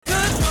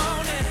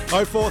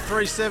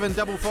0437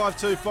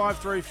 552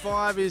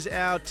 535 is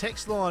our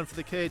text line for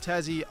the Kia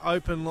Tassie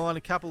open line.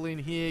 A couple in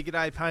here.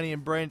 G'day, Payne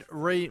and Brent.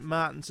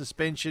 Martin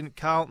suspension.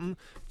 Carlton.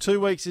 2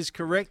 weeks is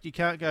correct. You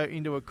can't go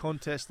into a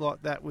contest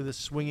like that with a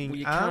swinging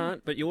you arm.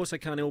 Can't, but you also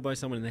can't elbow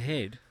someone in the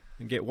head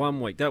and get 1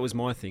 week. That was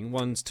my thing.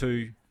 One's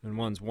 2 and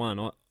one's 1.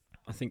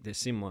 I think they're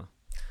similar.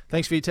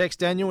 Thanks for your text,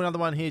 Daniel. Another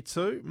one here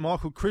too.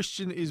 Michael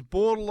Christian is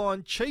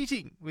borderline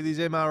cheating with his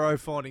MRO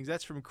findings.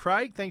 That's from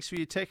Craig. Thanks for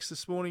your text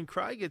this morning,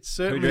 Craig. It's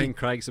certainly... Who do you think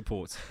Craig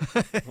supports?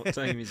 What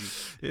team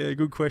is he? Yeah,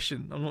 good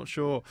question. I'm not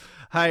sure.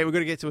 Hey, we've got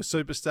to get to a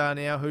superstar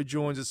now who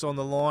joins us on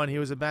the line. He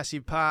was a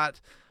massive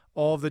part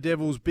of the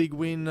Devils' big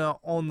win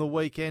on the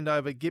weekend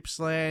over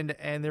Gippsland,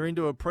 and they're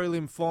into a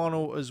prelim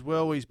final as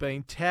well. He's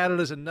being touted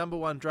as a number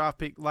 1 draft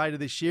pick later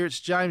this year. It's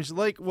James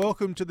Leake.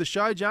 Welcome to the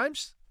show,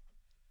 James.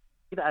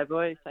 G'day,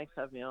 boys. Thanks for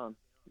having me on.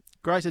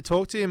 Great to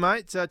talk to you,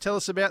 mate. Tell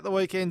us about the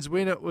weekend's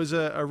win. It was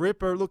a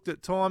ripper. Looked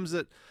at times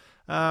that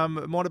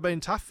it might have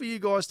been tough for you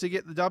guys to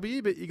get the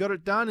W, but you got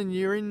it done and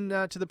you're in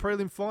to the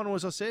prelim final,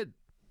 as I said.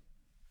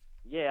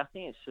 Yeah, I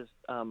think it's just,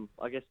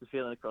 I guess the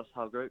feeling across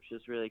the whole group's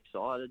just really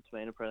excited to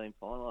be in a prelim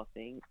final, I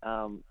think.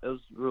 It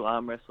was a real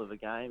arm wrestle of a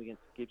game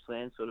against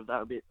Gippsland. Sort of, they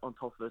were a bit on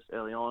top of us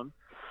early on.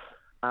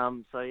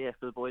 So, yeah,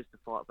 for the boys to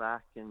fight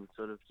back and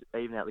sort of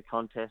even out the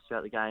contest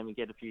throughout the game and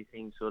get a few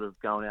things sort of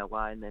going our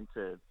way and then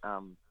to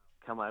come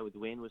away with the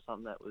win was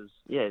something that was,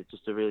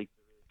 just a really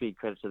big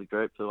credit to the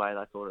group for the way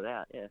they thought it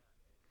out, yeah.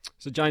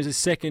 So, James, the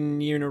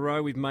second year in a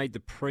row we've made the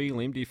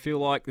prelim. Do you feel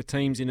like the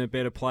team's in a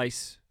better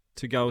place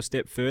to go a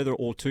step further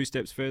or 2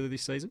 steps further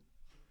this season?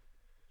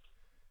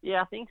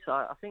 Yeah, I think so.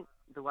 I think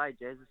the way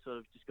Jez has sort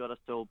of just got us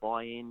to all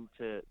buy in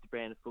to the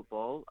brand of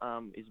football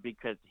is a big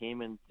credit to him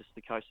and just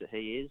the coach that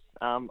he is.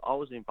 I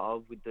was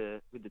involved with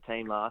the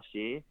team last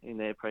year in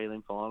their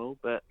prelim final,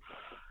 but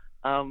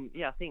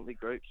I think the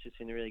group's just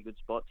in a really good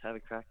spot to have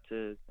a crack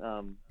to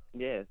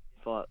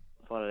fight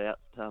it out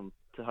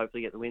to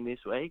hopefully get the win this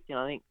week. And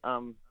I think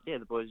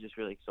the boys are just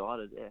really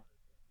excited. Yeah.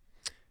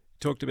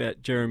 Talked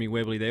about Jeremy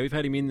Webley there. We've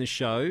had him in the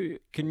show.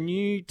 Can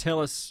you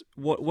tell us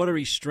what are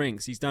his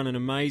strengths? He's done an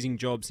amazing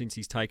job since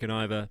he's taken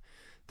over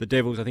the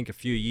Devils, I think, a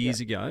few years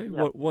ago.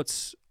 Yeah.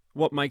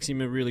 What makes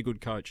him a really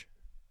good coach?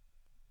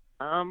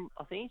 I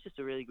think he's just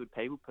a really good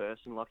people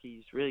person. Like,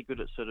 he's really good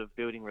at sort of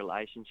building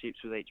relationships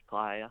with each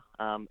player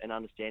and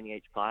understanding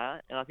each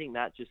player. And I think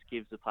that just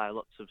gives the player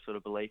lots of sort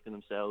of belief in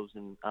themselves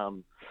and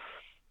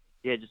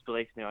just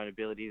belief in their own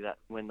ability that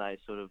when they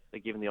sort of are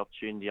given the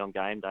opportunity on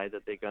game day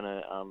that they're going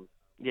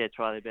to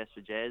try their best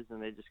for Jez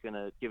and they're just going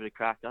to give it a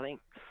crack. I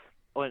think,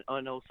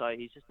 and also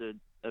he's just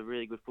a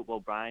really good football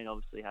brain,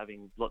 obviously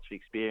having lots of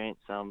experience,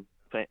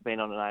 been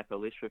on an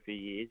AFL list for a few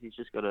years. He's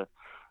just got a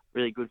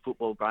really good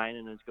football brain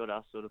and has got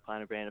us sort of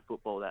playing a brand of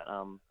football that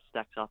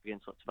stacks up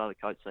against lots of other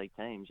coach league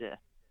teams, yeah.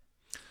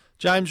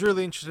 James,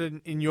 really interested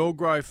in your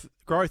growth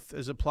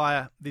as a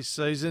player this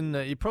season.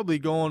 You've probably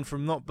gone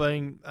from not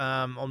being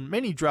on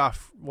many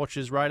draft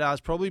watchers'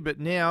 radars probably, but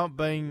now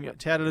being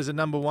touted as a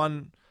number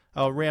 1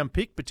 round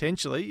pick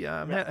potentially.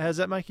 How does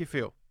that make you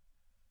feel?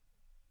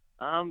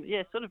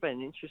 It's sort of been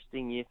an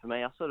interesting year for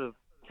me. I sort of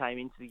came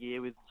into the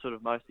year with sort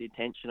of most of the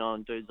attention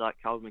on dudes like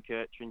Colin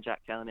McKercher and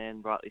Jack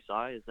Callanan, rightly so,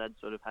 as they'd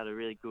sort of had a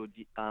really good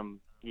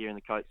year in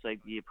the coach league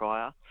the year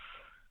prior.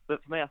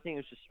 But for me, I think it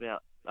was just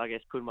about, I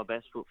guess, putting my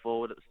best foot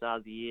forward at the start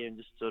of the year and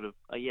just sort of,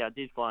 I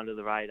did fly under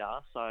the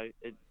radar, so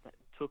it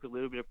took a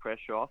little bit of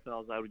pressure off and I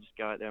was able to just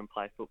go out there and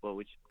play football,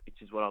 which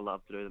is what I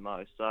love to do the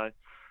most. So,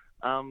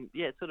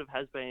 it sort of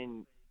has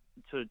been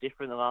sort of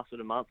different the last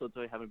sort of month or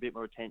two, having a bit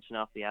more attention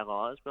after the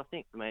Allies. But I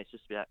think for me, it's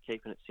just about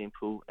keeping it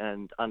simple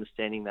and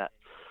understanding that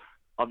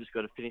I've just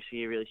got to finish the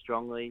year really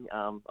strongly.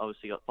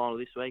 Obviously got final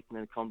this week and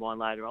then combine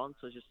later on.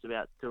 So it's just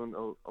about doing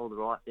all the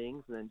right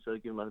things and then sort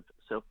of giving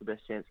myself the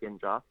best chance of getting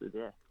drafted,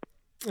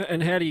 yeah.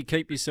 And how do you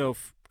keep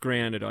yourself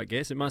grounded, I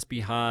guess? It must be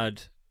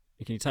hard.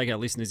 Can you take our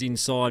listeners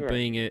inside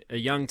being a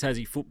young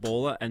Tassie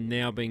footballer and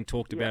now being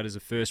talked about as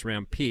a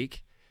first-round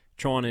pick,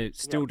 trying to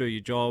still do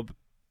your job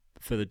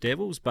for the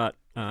Devils, but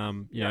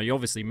you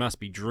obviously must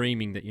be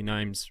dreaming that your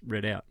name's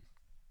read out.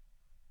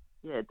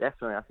 Yeah,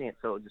 definitely. I think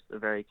it's sort of just a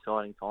very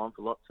exciting time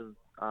for lots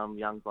of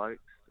young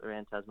blokes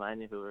around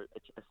Tasmania who are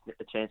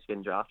a chance of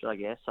getting drafted, I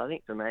guess. So I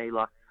think for me,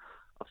 like,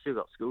 I've still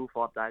got school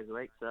 5 days a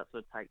week, so that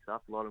sort of takes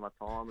up a lot of my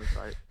time, and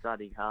so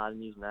studying hard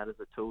and using that as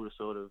a tool to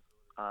sort of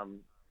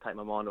take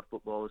my mind off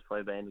football has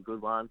probably been a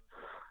good one.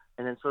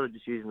 And then sort of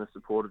just using the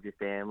support of your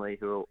family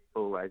who are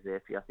always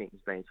there for you, I think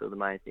has been sort of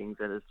the main things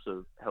that have sort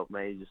of helped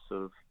me just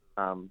sort of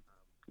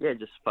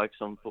just focus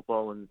on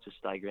football and just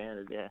stay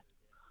grounded, yeah.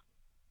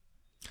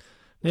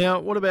 Now,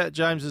 what about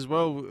James as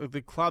well?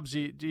 The clubs,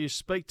 do you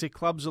speak to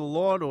clubs a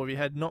lot, or have you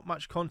had not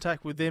much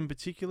contact with them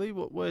particularly?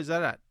 Where's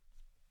that at?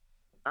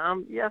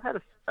 I've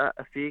had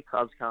a few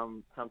clubs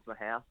come to my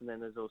house, and then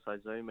there's also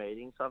Zoom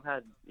meetings. So I've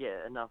had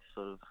enough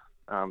sort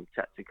of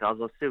chats to clubs.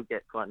 I still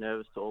get quite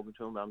nervous talking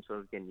to them, but I'm sort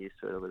of getting used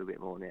to it a little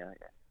bit more now.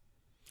 Yeah.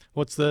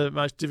 What's the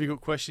most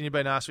difficult question you've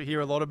been asked? We hear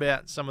a lot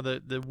about some of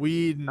the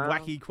weird and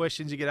wacky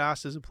questions you get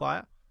asked as a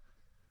player.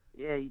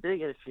 Yeah, you do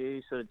get a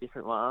few sort of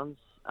different ones.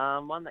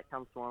 One that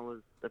comes to mind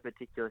was a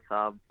particular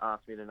club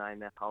asked me to name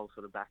their whole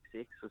sort of back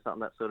six, or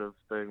something that sort of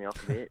threw me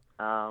off a bit.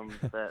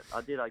 But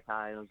I did okay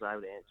and I was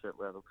able to answer it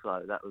well,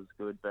 so that was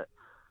good. But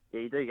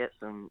yeah, you do get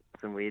some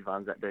weird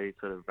ones that do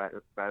sort of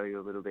rattle you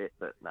a little bit,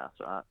 but no, it's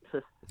all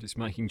right. Just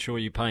making sure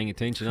you're paying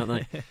attention,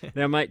 aren't they?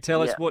 Now, mate,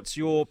 tell us, what's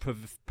your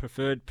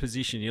preferred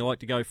position? You like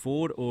to go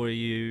forward, or are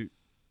you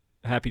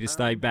happy to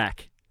stay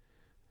back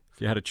if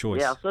you had a choice?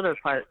 Yeah, I've sort of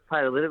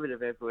played a little bit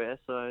of everywhere.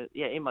 So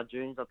yeah, in my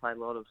juniors I played a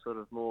lot of sort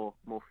of more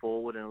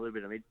forward and a little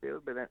bit of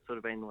midfield, but that's sort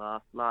of been the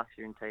last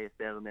year in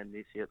TSL, and then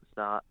this year at the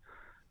start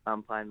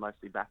I'm playing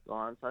mostly back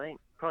line. So I think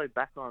probably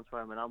back line's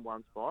probably my number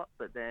one spot,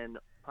 but then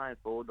playing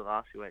forward the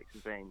last few weeks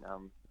has been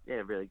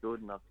really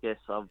good, and I guess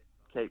I'll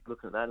keep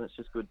looking at that, and it's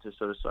just good to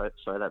sort of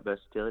show that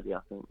versatility, I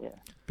think.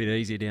 Bit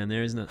easier down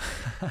there, isn't it?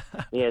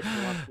 Yeah, it's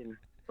nice and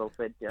well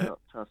fed down, not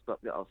trying to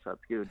stop goals, so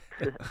it's good.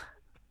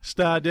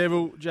 Star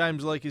Devil,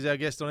 James Leake is our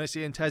guest on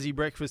SEN Tassie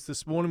Breakfast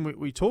this morning.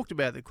 We talked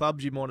about the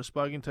clubs you might have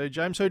spoken to.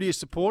 James, who do you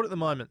support at the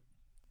moment?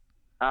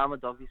 I'm a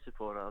Doggies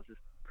supporter. I've just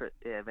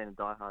been a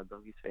diehard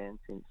Doggies fan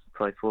since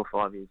probably 4 or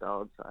 5 years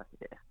old, so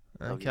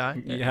yeah.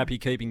 Okay. You happy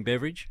keeping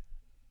Beveridge?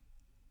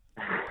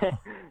 Yeah,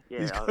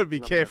 he's got to be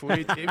careful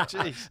with him.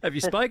 Jeez. Have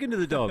you spoken to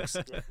the Dogs?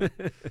 I've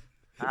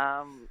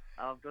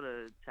got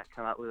a chat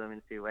come up with them in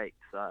a few weeks,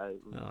 so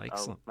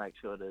I'll make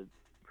sure to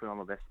put on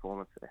my best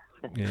performance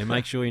there. Yeah,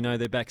 make sure you know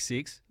they're back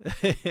six.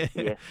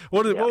 Yeah.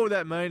 What would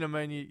that mean? I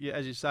mean, you,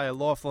 as you say, a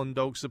lifelong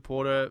Dog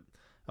supporter.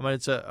 I mean,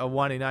 it's a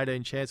 1 in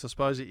 18 chance, I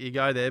suppose, that you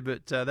go there,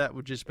 but that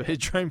would just be a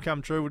dream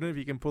come true, wouldn't it, if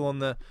you can pull on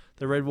the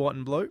red, white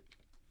and blue?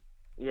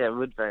 Yeah, it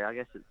would be. I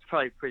guess it's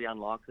probably pretty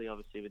unlikely,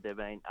 obviously, with there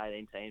being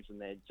 18 teams and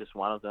they're just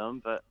one of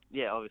them. But,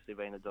 yeah, obviously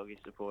being a Doggy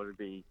supporter would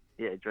be,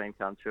 a dream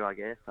come true, I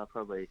guess. I'll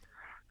probably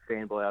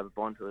fanboy over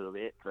Bond a little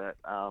bit, but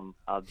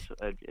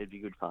it'd be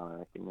good fun, I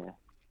reckon, yeah.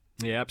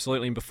 Yeah,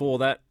 absolutely. And before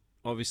that,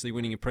 obviously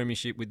winning a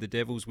premiership with the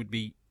Devils would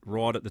be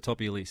right at the top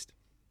of your list.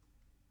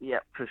 Yeah,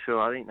 for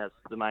sure. I think that's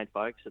the main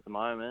focus at the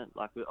moment.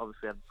 Like, we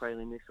obviously have the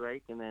prelim this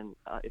week, and then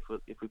if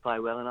we play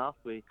well enough,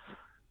 we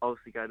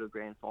obviously go to a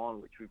grand final,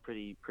 which would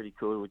be pretty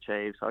cool to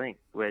achieve. So I think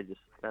we're just,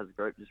 as a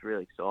group, just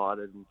really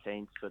excited and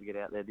keen to sort of get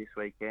out there this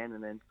weekend,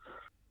 and then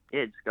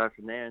just go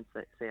from there and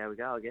see how we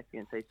go, I guess,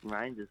 against Eastern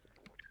Rangers.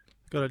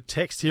 Got a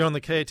text here on the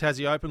Kia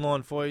Tassie open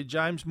line for you,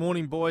 James.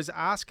 Morning, boys.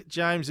 Ask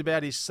James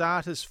about his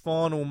Sartis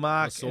final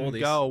mark and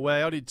goal.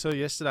 Well, I did too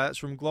yesterday. That's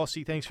from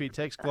Glossy. Thanks for your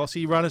text,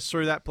 Glossy. Run us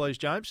through that, please,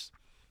 James.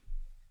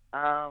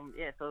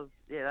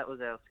 That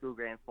was our school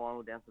grand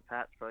final down to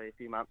Pats probably a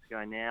few months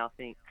ago now. I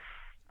think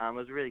it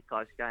was a really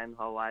close game the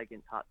whole way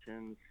against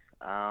Hutchins.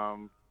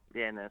 And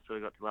then I sort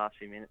of got to the last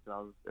few minutes and I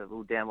was a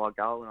little down by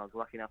goal, and I was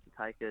lucky enough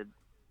to take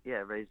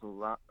a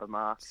reasonable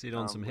mark. Sit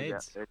on some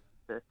heads.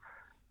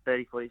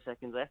 30, 40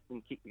 seconds left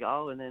and kick the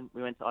goal, and then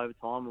we went to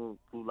overtime and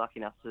we were lucky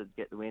enough to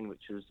get the win,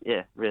 which was,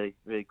 really,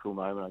 really cool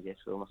moment, I guess,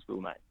 for all my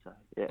schoolmates. So,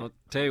 yeah. I'll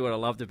tell you what I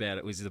loved about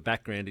it was the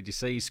background. Did you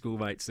see his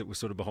schoolmates that were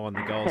sort of behind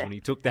the goals when he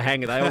took the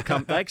hanger? They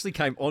actually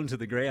came onto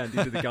the ground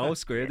into the goal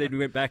square, then we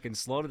went back and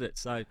slotted it.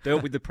 So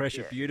dealt with the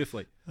pressure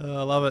beautifully.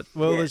 I love it.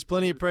 Well, there's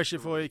plenty of pressure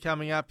for you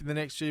coming up in the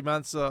next few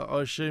months,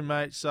 I assume,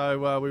 mate.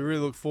 So we really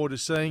look forward to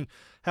seeing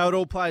how it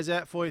all plays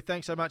out for you.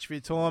 Thanks so much for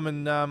your time.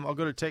 And I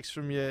got a text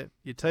from your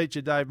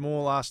teacher, Dave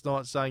Moore, last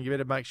night saying you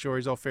better make sure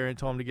he's off air in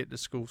time to get to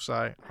school.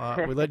 So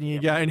we're letting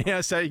you go now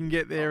so you can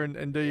get there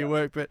and do your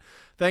work. But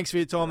thanks for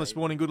your time this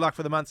morning. Good luck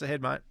for the months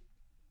ahead, mate.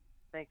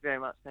 Thanks very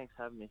much. Thanks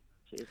for having me.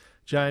 Cheers.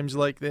 James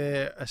Leake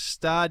there, a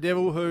Star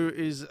Devil who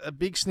is a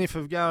big sniff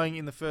of going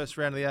in the first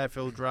round of the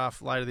AFL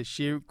draft later this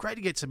year. Great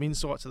to get some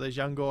insights of these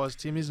young guys,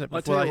 Tim, isn't it,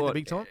 before they hit the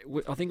big time?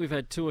 I think we've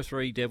had 2 or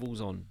 3 Devils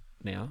on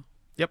now.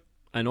 Yep.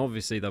 And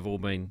obviously they've all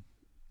been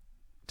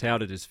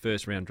touted as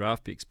first-round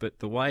draft picks, but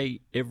the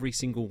way every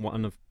single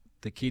one of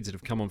the kids that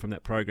have come on from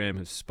that program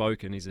have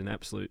spoken is an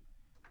absolute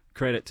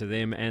credit to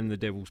them and the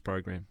Devils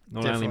program.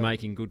 Not only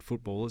making good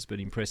footballers,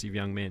 but impressive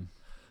young men.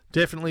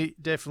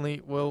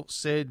 Definitely well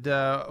said.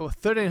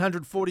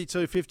 1342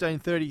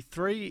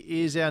 1533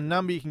 is our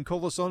number you can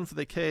call us on for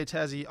the Kia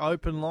Tassie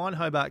open line.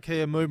 Hobart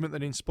Kia, movement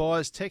that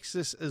inspires. Text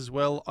us as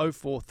well,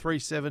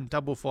 0437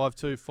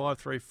 552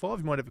 535.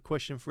 You might have a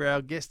question for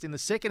our guest in the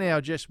second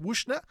hour, Jess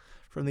Wushner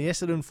from the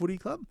Essendon Footy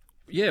Club.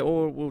 Yeah,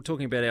 or we're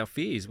talking about our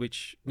fears,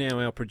 which now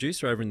our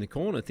producer over in the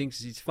corner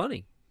thinks is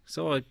funny.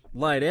 So I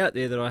laid out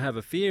there that I have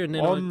a fear, and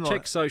then I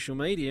check social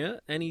media,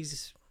 and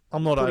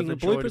I'm not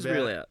overjoyed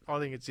about it. I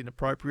think it's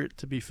inappropriate,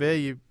 to be fair.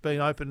 You've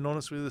been open and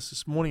honest with us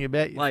this morning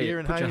about your fear.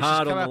 And put your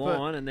heart on the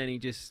line, and then he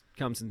just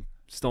comes and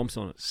stomps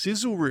on it.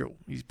 Sizzle reel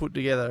he's put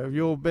together of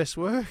your best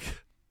work.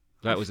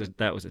 That was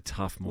a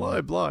tough morning.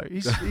 Low blow.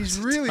 He's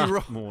really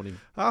rough. Morning.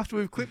 After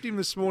we've clipped him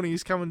this morning,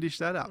 he's come and dished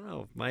that up.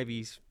 Well, maybe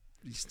he's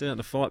starting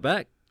to fight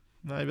back.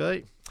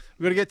 Maybe.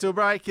 We've got to get to a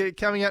break.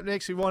 Coming up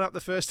next, we wind up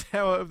the first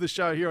hour of the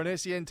show here on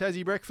SEN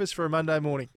Tassie Breakfast for a Monday morning.